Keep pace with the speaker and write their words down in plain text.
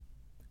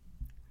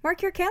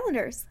Mark your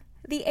calendars.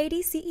 The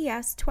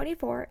ADCES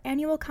 24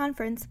 Annual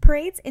Conference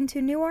parades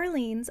into New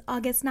Orleans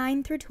August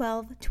 9 through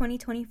 12,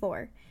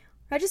 2024.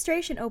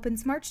 Registration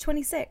opens March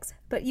 26,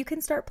 but you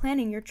can start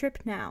planning your trip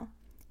now.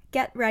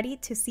 Get ready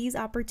to seize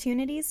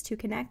opportunities to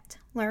connect,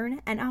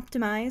 learn, and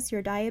optimize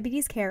your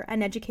diabetes care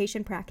and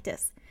education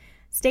practice.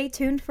 Stay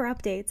tuned for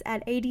updates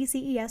at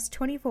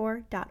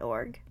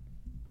adces24.org.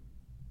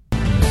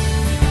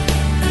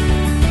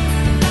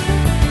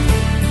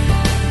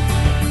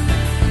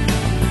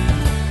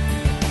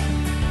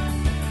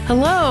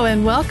 Hello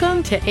and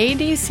welcome to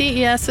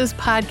ADCES's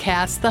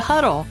podcast, The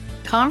Huddle,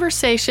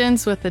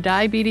 Conversations with the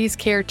Diabetes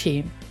Care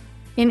Team.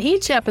 In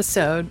each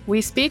episode,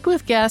 we speak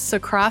with guests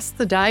across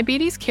the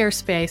diabetes care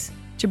space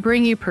to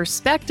bring you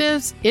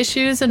perspectives,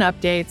 issues, and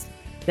updates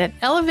that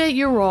elevate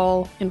your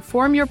role,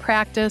 inform your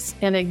practice,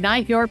 and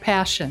ignite your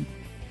passion.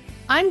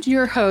 I'm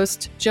your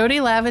host,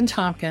 Jody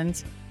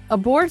Lavin-Tompkins, a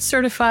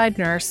board-certified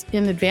nurse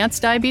in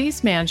advanced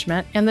diabetes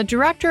management and the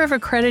Director of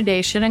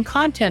Accreditation and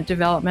Content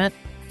Development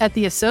at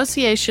the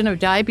Association of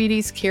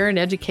Diabetes Care and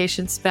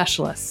Education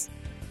Specialists.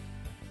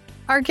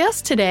 Our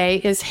guest today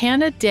is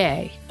Hannah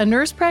Day, a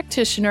nurse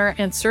practitioner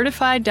and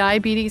certified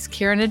diabetes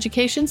care and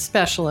education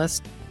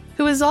specialist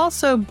who is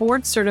also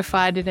board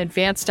certified in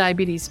advanced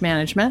diabetes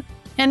management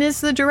and is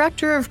the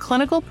Director of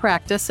Clinical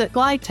Practice at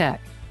Glytech.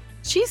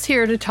 She's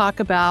here to talk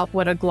about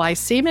what a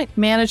glycemic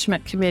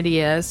management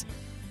committee is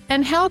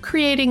and how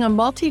creating a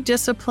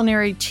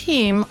multidisciplinary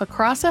team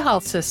across a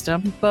health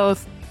system,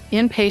 both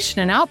inpatient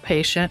and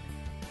outpatient,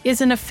 is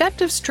an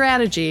effective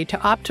strategy to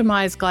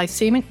optimize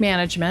glycemic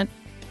management,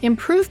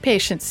 improve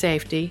patient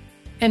safety,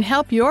 and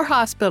help your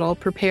hospital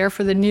prepare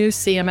for the new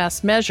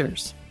CMS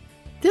measures.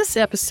 This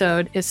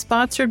episode is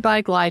sponsored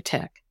by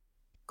Glytech.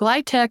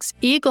 Glytech's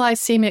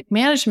e-glycemic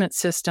management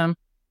system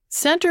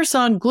centers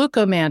on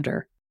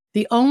Glucomander,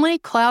 the only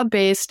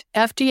cloud-based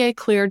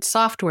FDA-cleared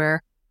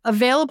software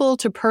available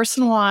to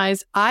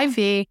personalize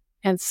IV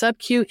and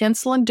sub-Q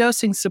insulin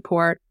dosing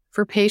support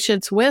for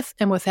patients with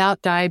and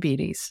without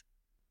diabetes.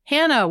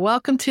 Hannah,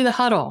 welcome to The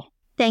Huddle.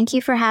 Thank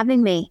you for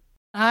having me.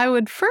 I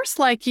would first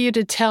like you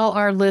to tell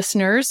our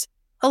listeners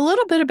a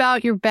little bit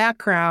about your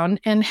background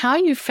and how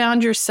you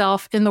found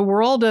yourself in the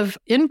world of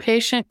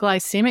inpatient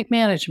glycemic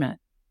management.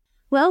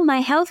 Well,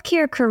 my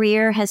healthcare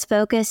career has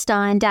focused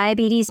on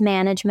diabetes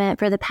management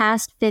for the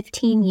past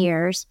 15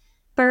 years,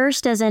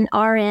 first as an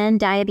RN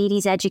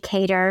diabetes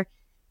educator,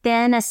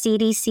 then a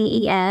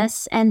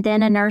CDCES, and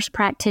then a nurse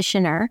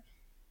practitioner.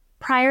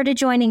 Prior to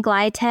joining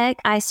Glytech,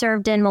 I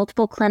served in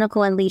multiple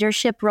clinical and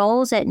leadership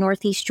roles at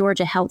Northeast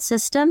Georgia Health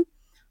System,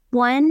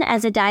 one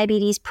as a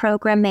diabetes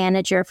program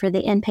manager for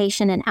the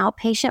inpatient and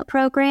outpatient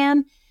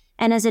program,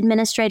 and as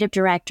administrative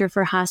director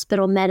for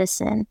hospital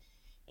medicine.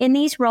 In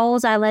these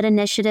roles, I led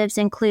initiatives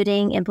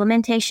including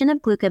implementation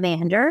of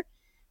Glucomander,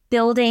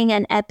 building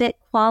an Epic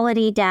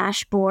quality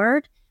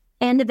dashboard,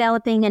 and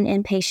developing an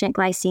inpatient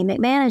glycemic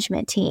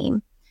management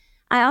team.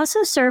 I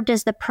also served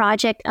as the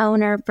project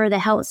owner for the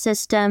health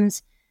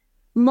system's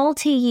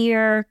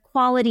multi-year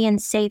quality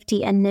and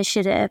safety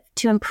initiative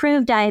to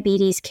improve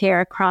diabetes care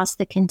across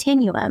the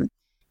continuum.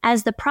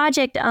 As the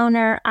project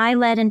owner, I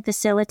led and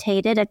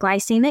facilitated a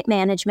glycemic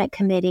management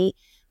committee,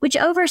 which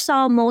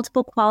oversaw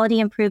multiple quality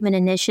improvement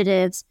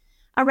initiatives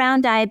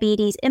around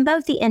diabetes in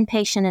both the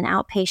inpatient and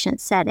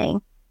outpatient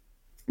setting.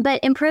 But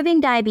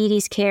improving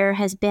diabetes care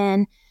has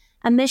been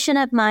a mission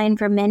of mine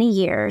for many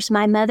years.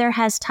 My mother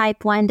has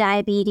type 1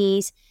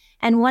 diabetes,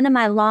 and one of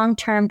my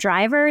long-term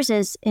drivers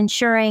is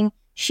ensuring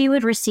she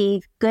would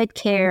receive good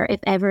care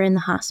if ever in the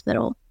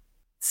hospital.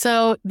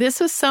 So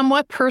this is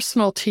somewhat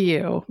personal to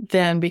you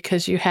then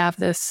because you have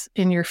this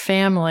in your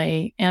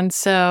family. And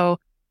so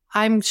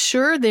I'm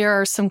sure there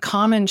are some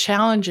common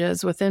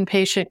challenges with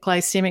inpatient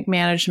glycemic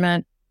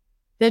management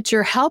that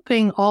you're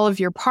helping all of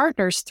your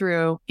partners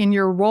through in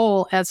your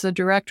role as the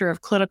Director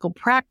of Clinical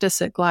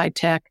Practice at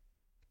Glytech.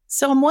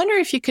 So I'm wondering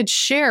if you could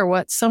share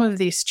what some of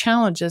these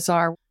challenges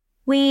are.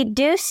 We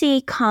do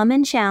see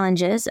common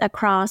challenges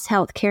across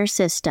healthcare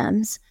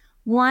systems.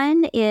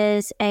 One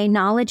is a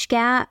knowledge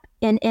gap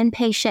in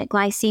inpatient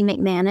glycemic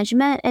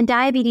management and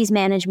diabetes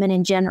management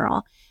in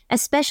general,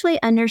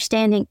 especially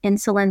understanding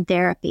insulin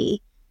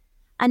therapy.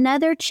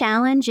 Another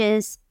challenge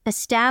is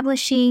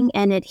establishing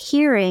and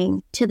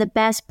adhering to the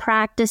best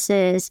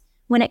practices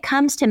when it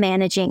comes to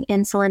managing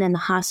insulin in the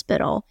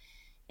hospital.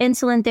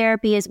 Insulin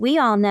therapy, as we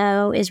all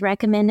know, is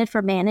recommended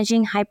for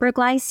managing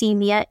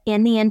hyperglycemia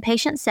in the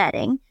inpatient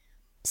setting.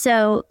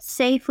 So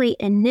safely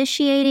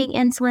initiating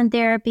insulin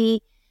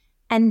therapy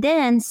and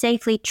then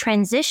safely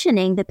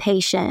transitioning the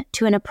patient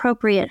to an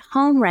appropriate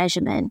home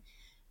regimen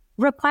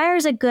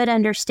requires a good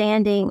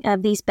understanding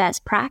of these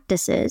best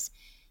practices.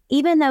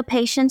 Even though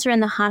patients are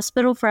in the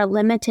hospital for a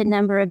limited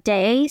number of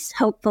days,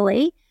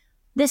 hopefully,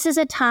 this is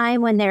a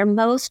time when they're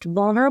most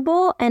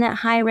vulnerable and at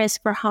high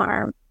risk for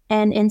harm,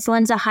 and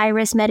insulin's a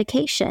high-risk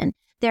medication.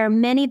 There are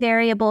many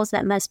variables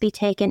that must be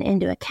taken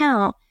into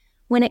account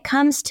when it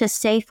comes to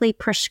safely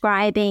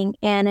prescribing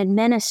and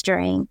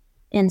administering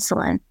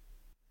insulin.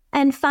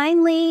 And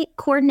finally,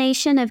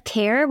 coordination of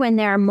care when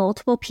there are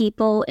multiple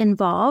people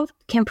involved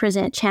can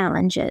present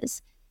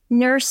challenges.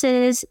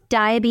 Nurses,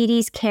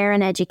 diabetes care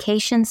and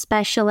education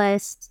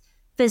specialists,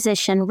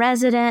 physician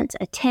residents,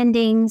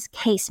 attendings,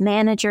 case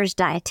managers,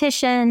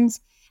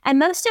 dietitians, and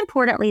most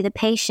importantly, the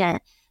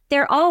patient.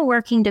 They're all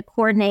working to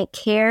coordinate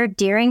care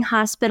during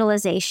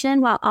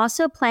hospitalization while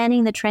also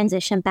planning the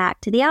transition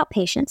back to the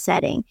outpatient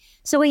setting.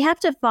 So we have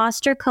to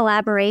foster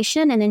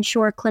collaboration and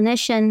ensure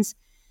clinicians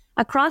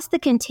across the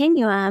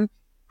continuum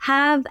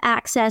have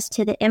access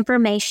to the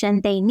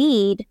information they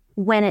need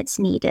when it's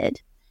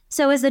needed.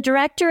 So as the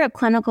director of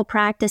clinical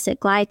practice at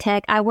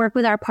Glytech, I work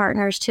with our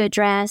partners to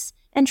address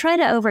and try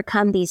to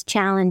overcome these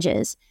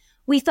challenges.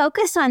 We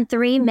focus on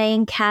three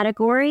main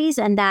categories,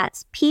 and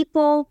that's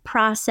people,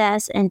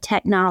 process, and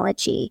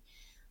technology,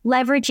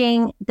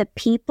 leveraging the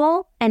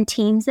people and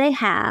teams they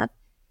have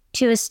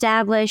to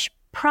establish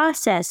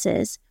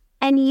processes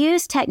and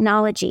use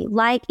technology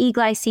like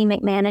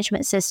glycemic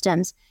management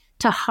systems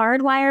to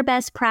hardwire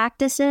best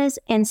practices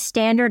and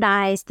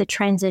standardize the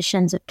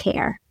transitions of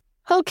care.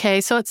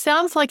 Okay, so it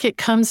sounds like it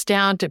comes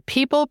down to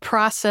people,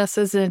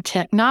 processes, and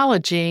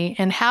technology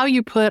and how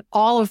you put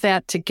all of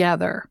that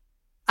together.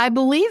 I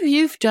believe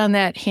you've done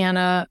that,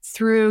 Hannah,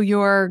 through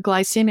your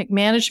glycemic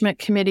management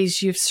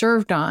committees you've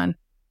served on.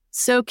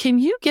 So can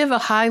you give a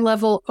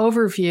high-level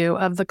overview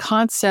of the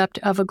concept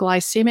of a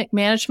glycemic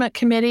management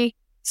committee,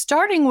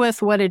 starting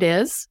with what it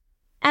is?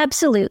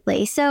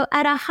 Absolutely. So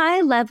at a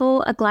high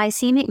level, a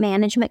glycemic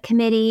management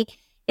committee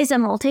is a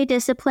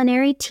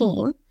multidisciplinary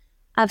team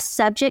of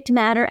subject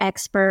matter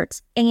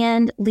experts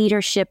and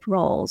leadership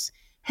roles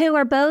who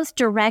are both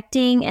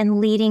directing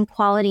and leading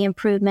quality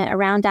improvement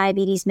around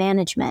diabetes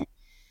management.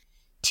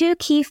 Two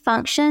key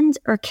functions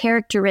or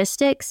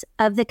characteristics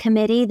of the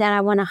committee that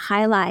I want to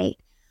highlight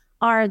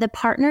are the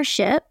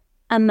partnership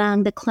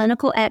among the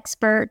clinical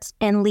experts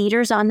and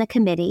leaders on the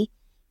committee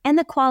and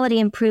the quality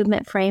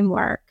improvement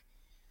framework.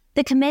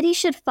 The committee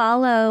should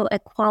follow a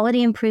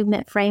quality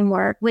improvement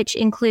framework, which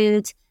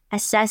includes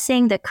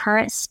assessing the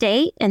current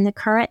state and the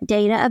current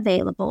data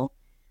available,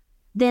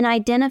 then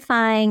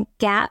identifying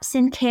gaps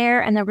in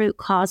care and the root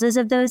causes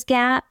of those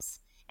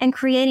gaps, and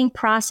creating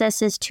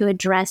processes to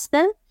address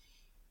them,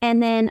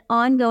 and then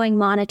ongoing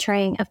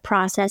monitoring of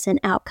process and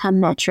outcome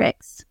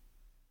metrics.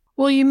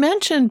 Well, you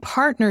mentioned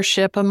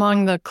partnership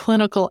among the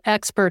clinical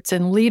experts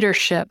and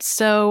leadership.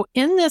 So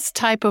in this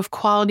type of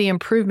quality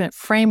improvement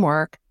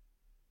framework,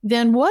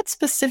 then what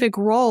specific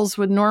roles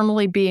would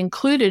normally be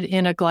included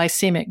in a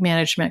glycemic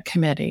management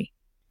committee?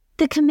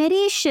 The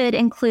committee should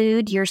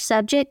include your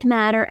subject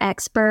matter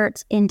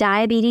experts in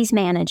diabetes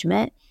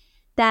management.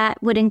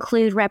 That would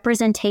include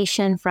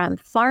representation from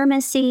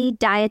pharmacy,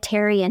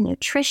 dietary and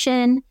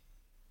nutrition,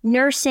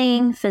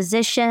 nursing,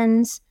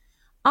 physicians.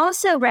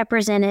 Also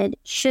represented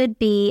should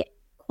be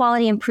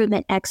quality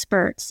improvement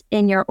experts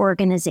in your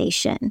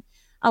organization,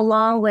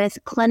 along with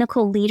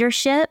clinical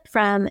leadership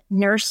from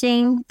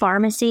nursing,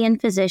 pharmacy,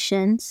 and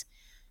physicians.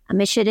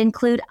 It should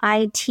include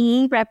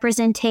IT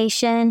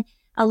representation,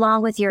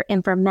 along with your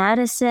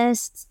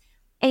informaticists,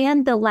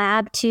 and the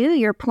lab too.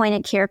 Your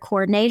point-of-care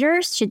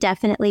coordinators should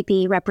definitely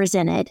be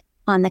represented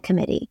on the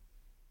committee.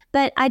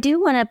 But I do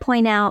want to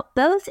point out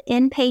both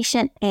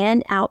inpatient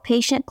and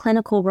outpatient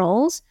clinical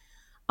roles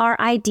are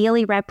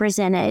ideally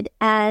represented,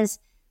 as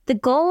the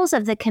goals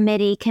of the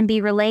committee can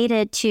be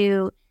related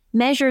to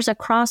measures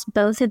across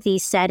both of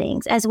these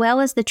settings, as well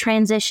as the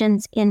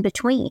transitions in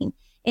between,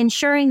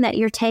 ensuring that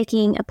you're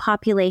taking a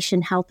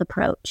population health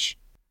approach.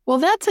 Well,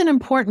 that's an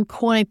important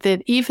point,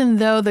 that even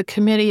though the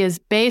committee is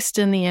based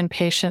in the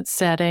inpatient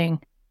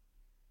setting,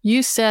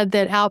 you said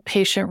that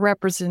outpatient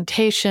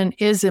representation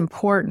is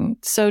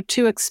important. So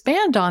to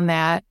expand on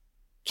that,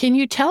 can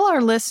you tell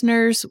our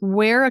listeners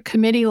where a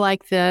committee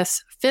like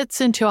this fits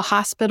into a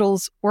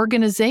hospital's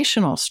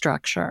organizational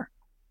structure?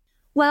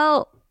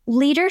 Well,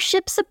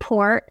 leadership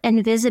support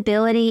and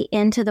visibility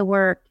into the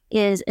work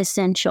is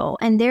essential,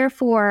 and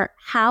therefore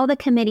how the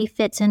committee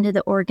fits into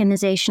the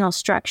organizational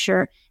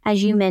structure,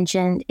 as you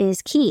mentioned,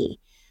 is key.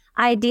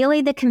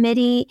 Ideally, the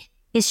committee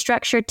is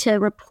structured to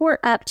report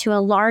up to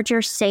a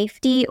larger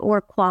safety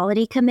or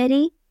quality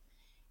committee,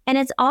 and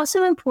it's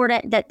also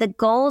important that the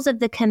goals of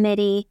the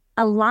committee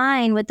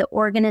align with the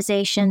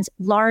organization's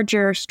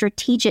larger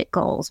strategic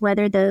goals,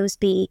 whether those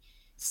be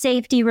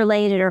safety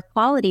related or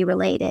quality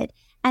related.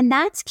 And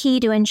that's key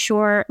to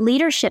ensure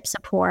leadership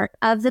support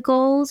of the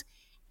goals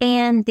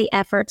and the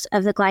efforts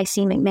of the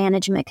Glycemic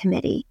Management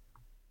Committee.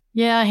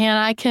 Yeah,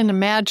 Hannah, I can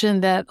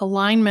imagine that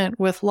alignment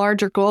with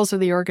larger goals of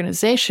the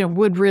organization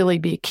would really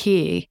be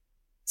key.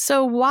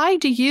 So why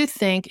do you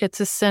think it's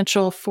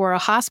essential for a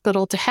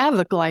hospital to have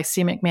a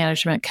Glycemic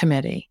Management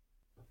Committee?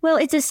 Well,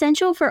 it's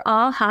essential for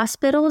all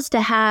hospitals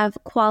to have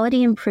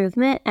quality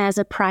improvement as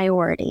a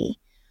priority.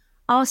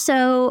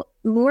 Also,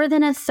 more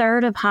than a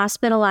third of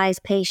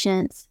hospitalized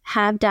patients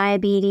have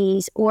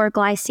diabetes or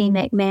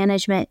glycemic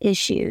management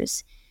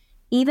issues.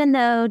 Even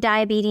though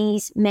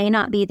diabetes may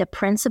not be the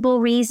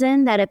principal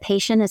reason that a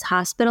patient is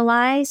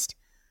hospitalized,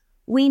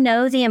 We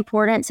know the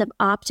importance of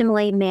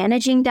optimally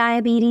managing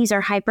diabetes or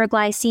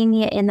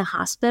hyperglycemia in the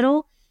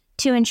hospital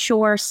to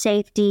ensure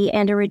safety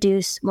and to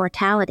reduce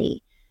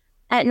mortality.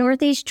 At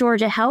Northeast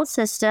Georgia Health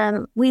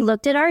System, we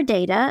looked at our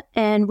data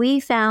and we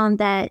found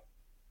that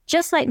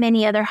just like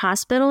many other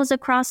hospitals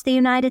across the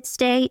United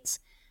States,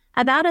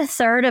 about a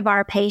third of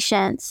our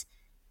patients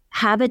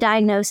have a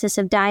diagnosis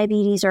of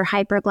diabetes or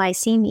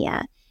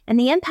hyperglycemia. And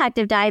the impact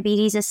of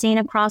diabetes is seen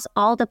across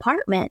all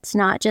departments,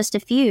 not just a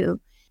few.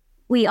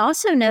 We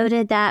also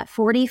noted that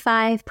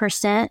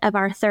 45% of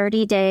our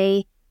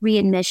 30-day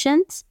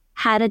readmissions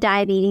had a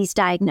diabetes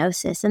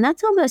diagnosis, and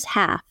that's almost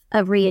half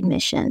of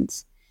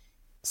readmissions.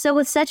 So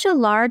with such a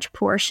large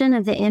portion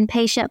of the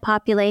inpatient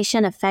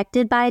population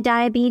affected by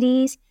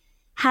diabetes,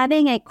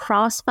 having a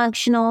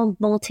cross-functional,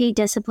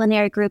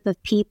 multidisciplinary group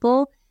of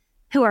people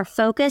who are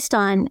focused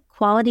on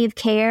quality of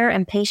care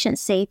and patient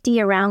safety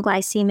around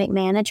glycemic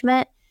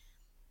management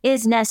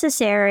is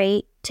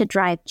necessary to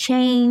drive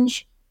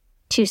change,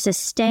 to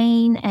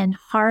sustain and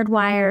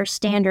hardwire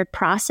standard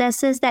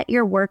processes that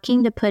you're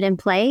working to put in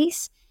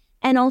place,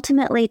 and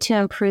ultimately to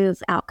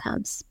improve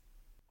outcomes.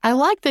 I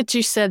like that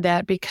you said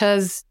that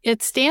because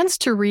it stands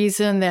to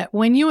reason that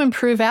when you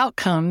improve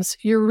outcomes,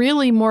 you're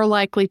really more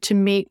likely to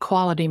meet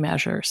quality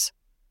measures.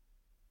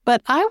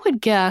 But I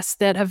would guess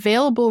that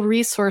available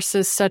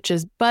resources such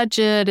as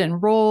budget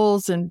and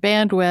roles and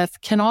bandwidth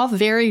can all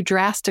vary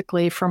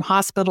drastically from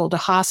hospital to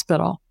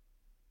hospital.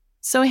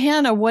 So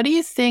Hannah, what do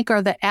you think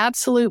are the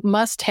absolute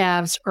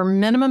must-haves or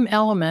minimum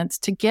elements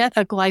to get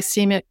a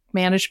glycemic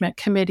management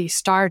committee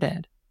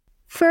started?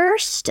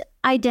 First,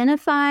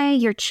 identify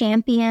your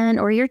champion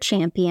or your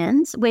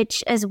champions,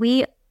 which, as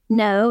we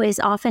know, is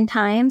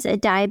oftentimes a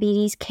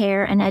diabetes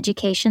care and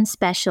education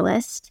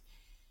specialist,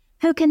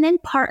 who can then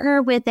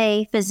partner with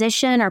a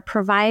physician or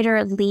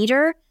provider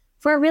leader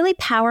for a really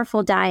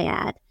powerful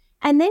dyad,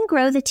 and then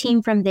grow the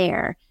team from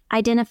there,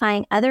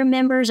 identifying other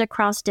members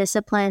across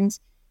disciplines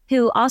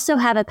who also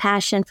have a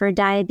passion for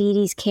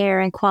diabetes care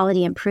and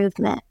quality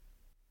improvement.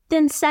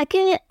 Then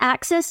second,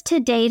 access to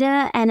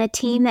data and a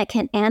team that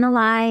can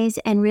analyze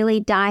and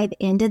really dive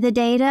into the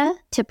data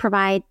to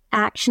provide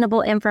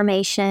actionable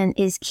information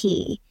is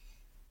key.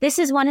 This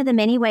is one of the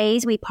many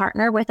ways we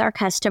partner with our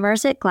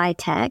customers at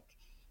Glytech.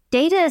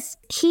 Data is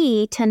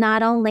key to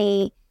not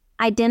only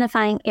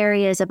identifying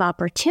areas of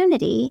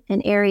opportunity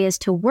and areas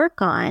to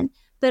work on,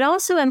 but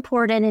also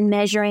important in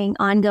measuring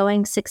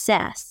ongoing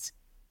success.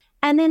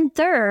 And then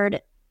third,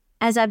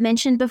 as I've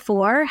mentioned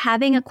before,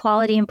 having a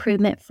quality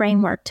improvement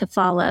framework to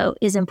follow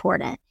is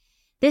important.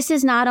 This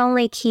is not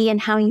only key in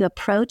how you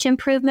approach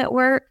improvement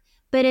work,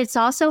 but it's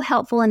also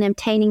helpful in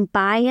obtaining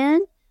buy-in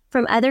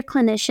from other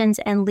clinicians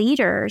and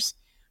leaders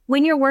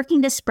when you're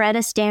working to spread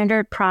a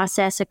standard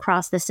process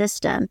across the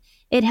system.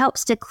 It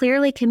helps to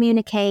clearly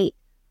communicate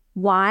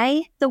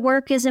why the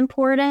work is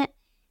important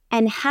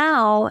and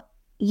how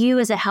you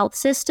as a health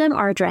system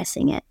are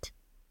addressing it.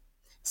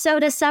 So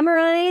to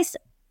summarize,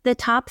 the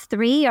top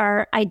three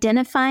are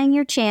identifying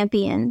your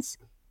champions,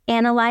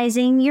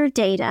 analyzing your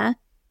data,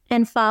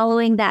 and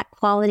following that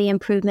quality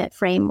improvement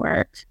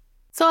framework.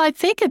 So I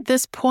think at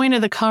this point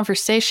of the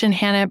conversation,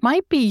 Hannah, it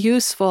might be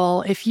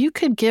useful if you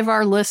could give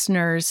our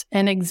listeners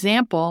an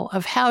example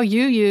of how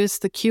you use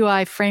the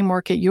QI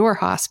framework at your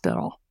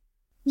hospital.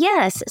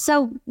 Yes.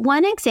 So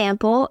one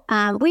example,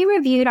 we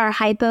reviewed our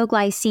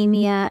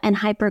hypoglycemia and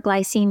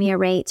hyperglycemia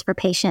rates for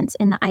patients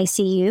in the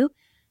ICU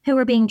who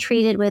were being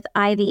treated with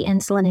IV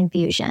insulin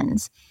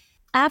infusions.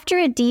 After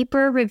a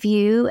deeper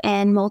review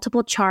and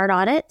multiple chart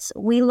audits,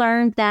 we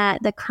learned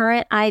that the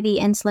current IV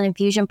insulin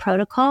infusion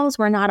protocols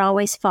were not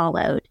always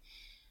followed,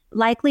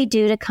 likely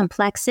due to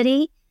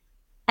complexity,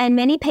 and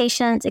many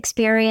patients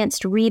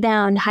experienced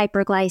rebound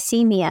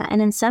hyperglycemia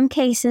and in some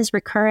cases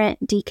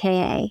recurrent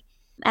DKA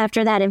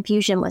after that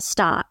infusion was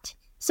stopped.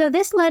 So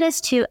this led us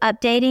to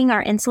updating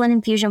our insulin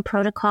infusion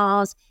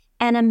protocols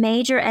and a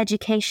major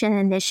education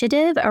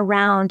initiative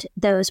around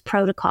those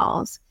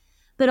protocols.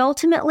 But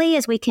ultimately,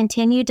 as we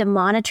continue to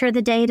monitor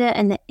the data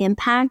and the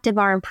impact of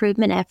our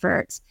improvement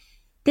efforts,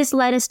 this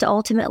led us to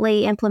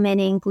ultimately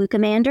implementing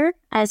Glucomander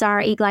as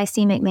our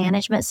e-glycemic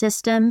management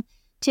system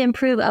to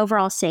improve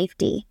overall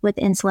safety with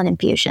insulin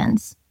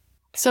infusions.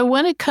 So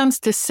when it comes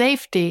to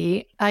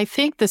safety, I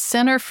think the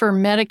Center for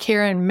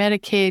Medicare and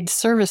Medicaid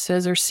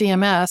Services, or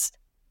CMS,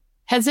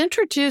 has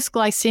introduced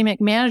glycemic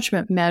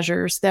management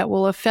measures that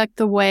will affect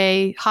the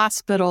way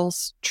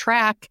hospitals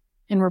track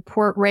and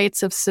report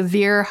rates of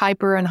severe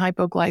hyper and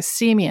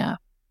hypoglycemia.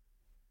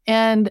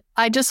 And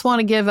I just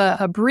want to give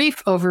a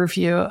brief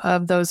overview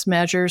of those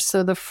measures.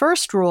 So the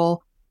first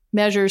rule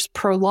measures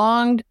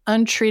prolonged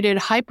untreated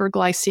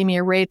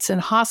hyperglycemia rates in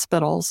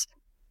hospitals,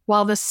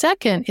 while the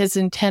second is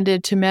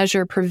intended to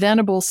measure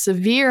preventable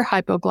severe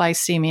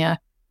hypoglycemia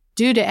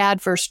due to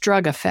adverse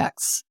drug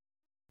effects.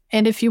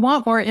 And if you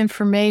want more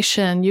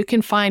information, you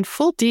can find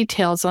full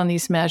details on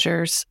these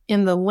measures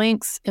in the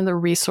links in the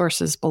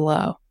resources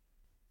below.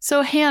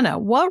 So Hannah,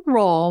 what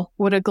role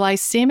would a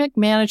glycemic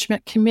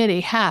management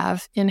committee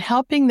have in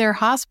helping their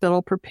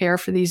hospital prepare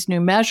for these new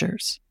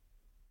measures?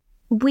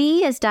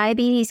 We, as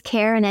diabetes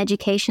care and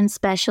education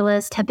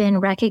specialists, have been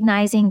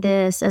recognizing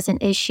this as an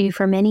issue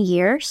for many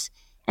years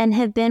and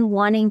have been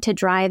wanting to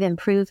drive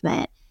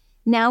improvement.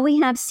 Now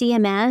we have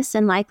CMS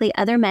and likely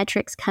other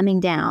metrics coming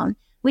down,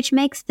 which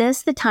makes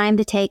this the time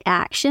to take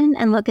action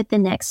and look at the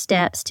next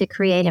steps to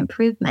create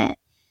improvement.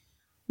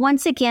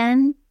 Once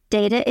again,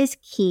 data is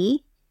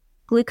key.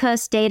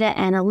 Glucose data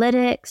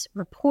analytics,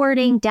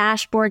 reporting,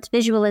 dashboards,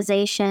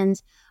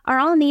 visualizations are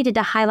all needed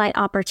to highlight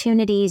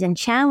opportunities and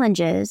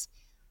challenges,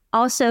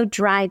 also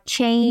drive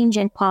change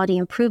and quality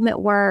improvement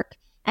work,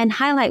 and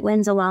highlight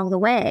wins along the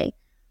way.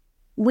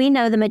 We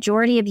know the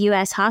majority of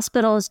U.S.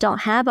 hospitals don't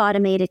have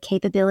automated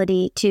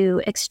capability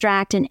to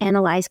extract and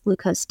analyze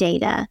glucose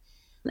data.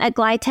 At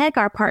Glytech,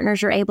 our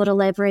partners are able to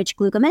leverage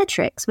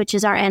glucometrics, which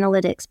is our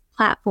analytics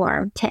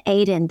platform, to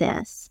aid in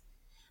this.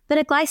 But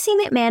a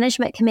glycemic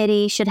management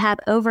committee should have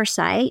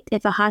oversight.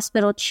 If a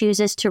hospital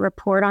chooses to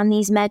report on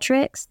these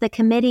metrics, the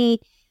committee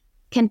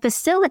can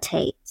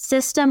facilitate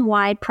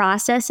system-wide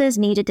processes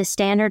needed to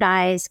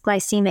standardize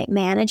glycemic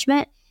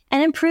management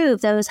and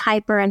improve those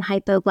hyper and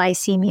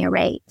hypoglycemia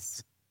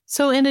rates.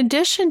 So in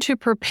addition to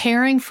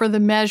preparing for the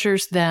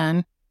measures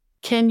then,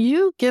 can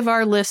you give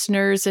our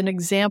listeners an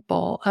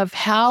example of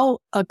how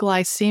a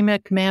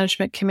glycemic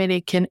management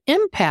committee can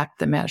impact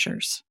the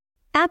measures?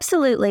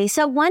 Absolutely.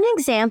 So one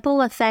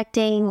example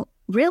affecting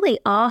really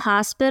all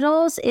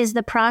hospitals is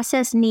the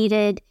process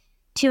needed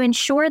to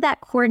ensure that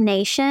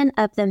coordination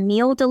of the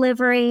meal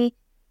delivery,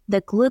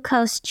 the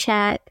glucose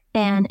check,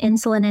 and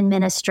insulin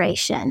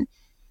administration.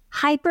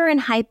 Hyper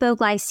and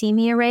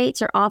hypoglycemia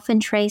rates are often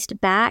traced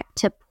back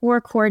to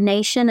poor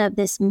coordination of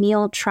this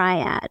meal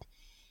triad.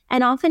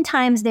 And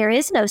oftentimes there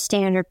is no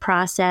standard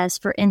process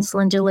for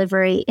insulin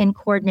delivery in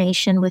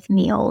coordination with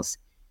meals.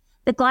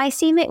 The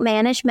Glycemic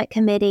Management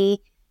Committee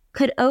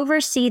could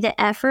oversee the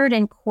effort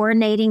in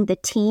coordinating the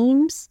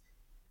teams,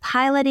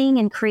 piloting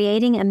and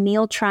creating a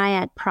meal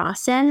triad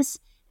process,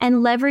 and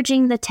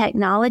leveraging the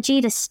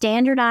technology to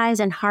standardize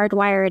and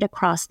hardwire it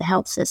across the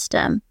health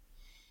system.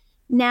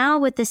 Now,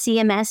 with the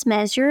CMS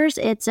measures,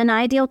 it's an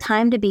ideal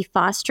time to be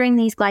fostering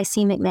these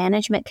glycemic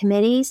management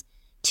committees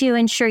to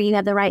ensure you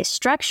have the right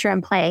structure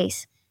in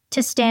place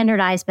to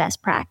standardize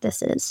best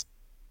practices.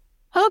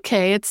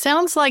 Okay, it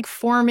sounds like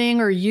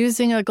forming or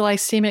using a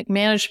glycemic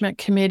management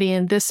committee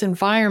in this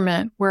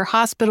environment where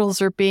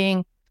hospitals are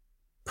being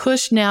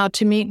pushed now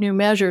to meet new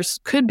measures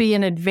could be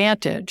an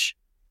advantage.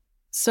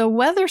 So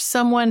whether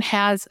someone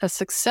has a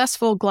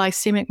successful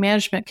glycemic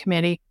management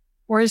committee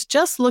or is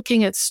just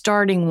looking at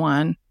starting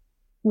one,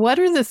 what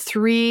are the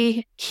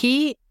 3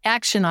 key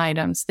action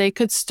items they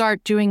could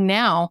start doing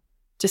now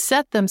to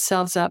set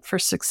themselves up for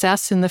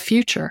success in the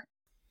future?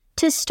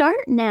 To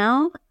start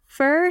now,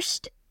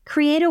 first,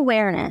 create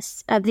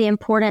awareness of the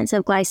importance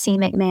of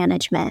glycemic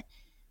management.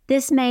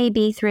 This may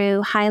be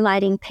through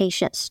highlighting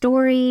patient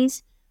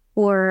stories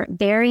or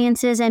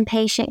variances in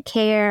patient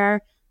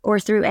care or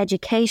through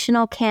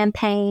educational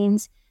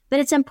campaigns, but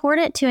it's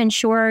important to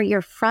ensure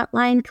your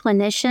frontline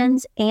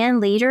clinicians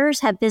and leaders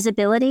have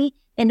visibility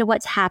into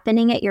what's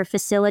happening at your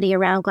facility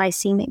around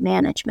glycemic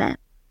management.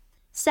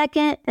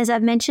 Second, as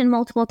I've mentioned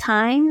multiple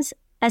times,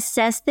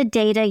 assess the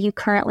data you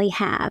currently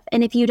have.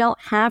 And if you don't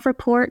have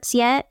reports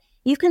yet,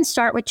 you can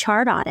start with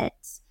chart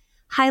audits.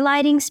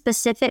 Highlighting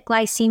specific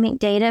glycemic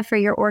data for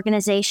your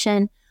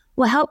organization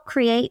will help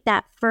create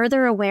that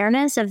further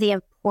awareness of the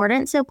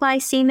importance of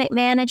glycemic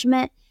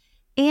management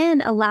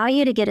and allow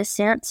you to get a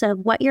sense of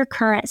what your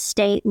current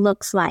state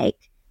looks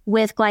like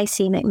with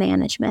glycemic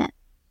management.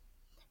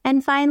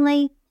 And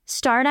finally,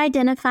 start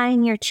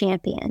identifying your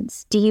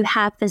champions. Do you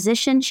have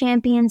physician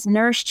champions,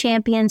 nurse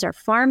champions, or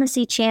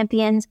pharmacy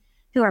champions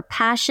who are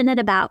passionate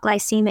about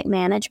glycemic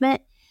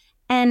management?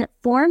 And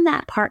form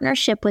that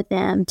partnership with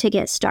them to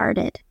get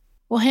started.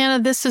 Well,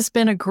 Hannah, this has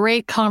been a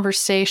great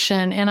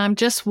conversation, and I'm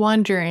just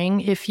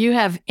wondering if you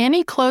have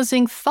any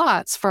closing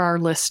thoughts for our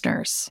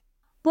listeners.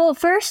 Well,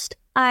 first,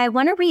 I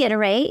want to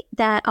reiterate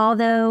that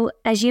although,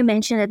 as you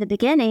mentioned at the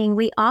beginning,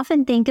 we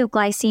often think of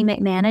glycemic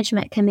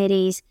management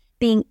committees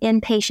being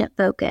inpatient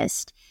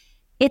focused,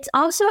 it's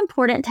also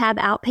important to have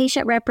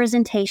outpatient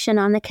representation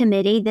on the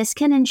committee. This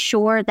can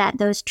ensure that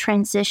those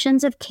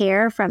transitions of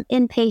care from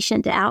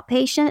inpatient to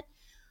outpatient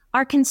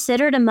are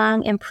considered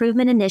among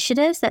improvement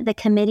initiatives that the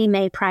committee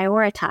may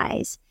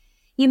prioritize.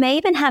 You may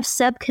even have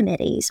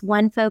subcommittees,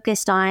 one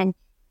focused on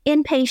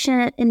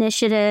inpatient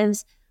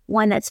initiatives,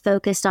 one that's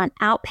focused on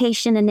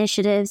outpatient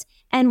initiatives,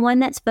 and one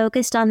that's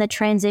focused on the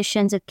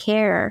transitions of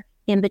care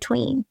in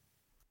between.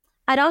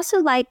 I'd also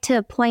like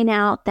to point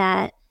out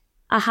that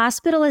a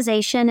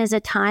hospitalization is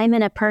a time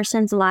in a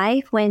person's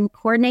life when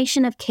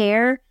coordination of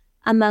care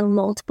among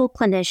multiple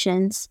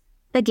clinicians,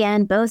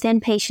 again, both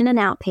inpatient and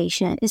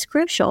outpatient, is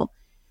crucial.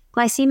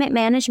 Glycemic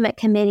management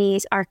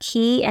committees are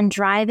key in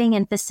driving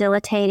and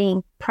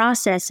facilitating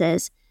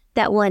processes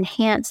that will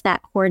enhance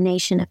that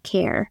coordination of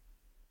care.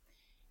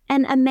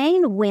 And a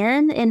main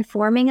win in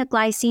forming a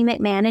glycemic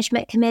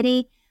management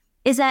committee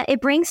is that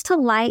it brings to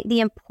light the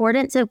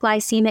importance of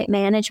glycemic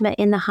management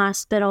in the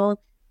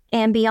hospital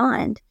and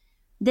beyond.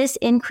 This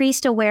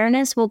increased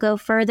awareness will go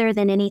further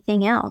than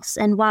anything else.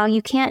 And while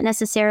you can't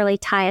necessarily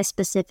tie a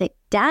specific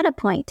data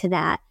point to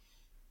that,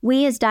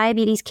 we as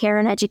diabetes care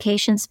and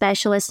education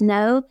specialists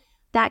know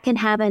that can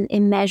have an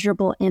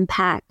immeasurable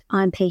impact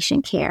on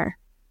patient care.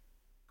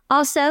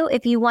 Also,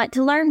 if you want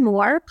to learn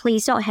more,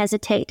 please don't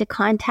hesitate to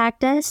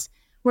contact us.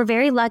 We're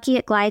very lucky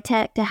at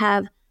Glytech to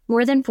have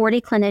more than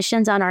 40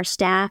 clinicians on our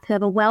staff who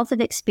have a wealth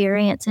of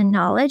experience and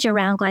knowledge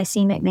around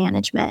glycemic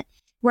management.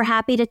 We're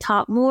happy to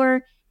talk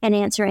more and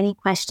answer any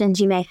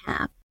questions you may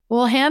have.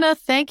 Well, Hannah,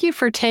 thank you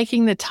for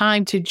taking the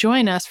time to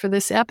join us for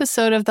this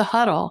episode of The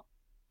Huddle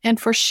and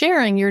for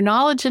sharing your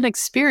knowledge and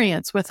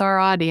experience with our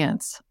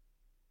audience.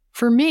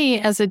 For me,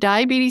 as a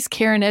diabetes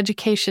care and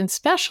education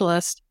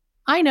specialist,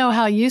 I know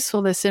how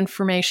useful this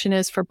information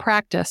is for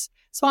practice,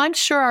 so I'm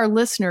sure our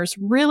listeners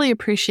really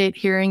appreciate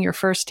hearing your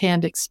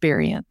firsthand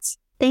experience.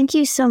 Thank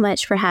you so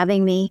much for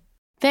having me.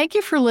 Thank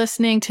you for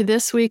listening to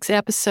this week's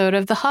episode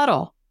of The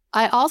Huddle.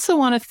 I also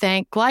want to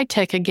thank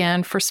Glytech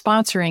again for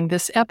sponsoring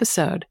this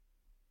episode.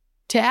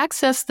 To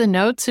access the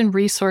notes and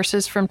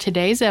resources from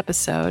today's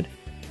episode,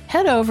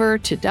 head over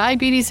to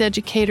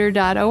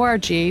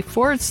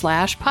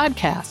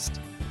diabeteseducator.org/podcast.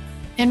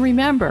 And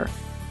remember,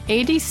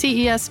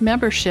 ADCES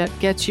membership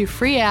gets you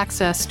free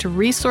access to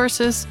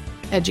resources,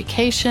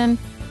 education,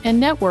 and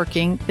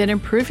networking that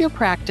improve your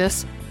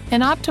practice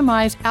and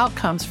optimize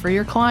outcomes for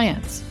your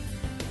clients.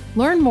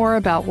 Learn more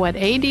about what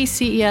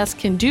ADCES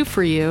can do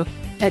for you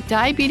at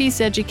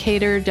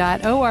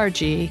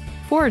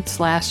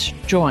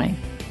diabeteseducator.org/join.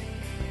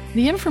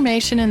 The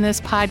information in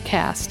this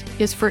podcast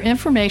is for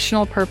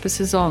informational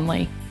purposes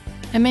only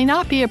and may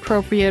not be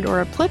appropriate or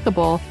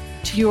applicable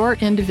to your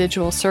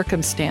individual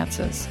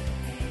circumstances.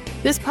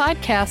 This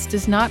podcast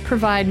does not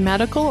provide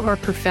medical or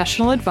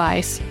professional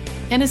advice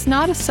and is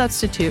not a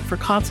substitute for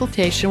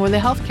consultation with a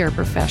healthcare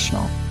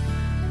professional.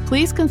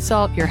 Please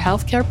consult your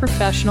healthcare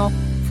professional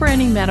for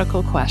any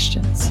medical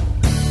questions.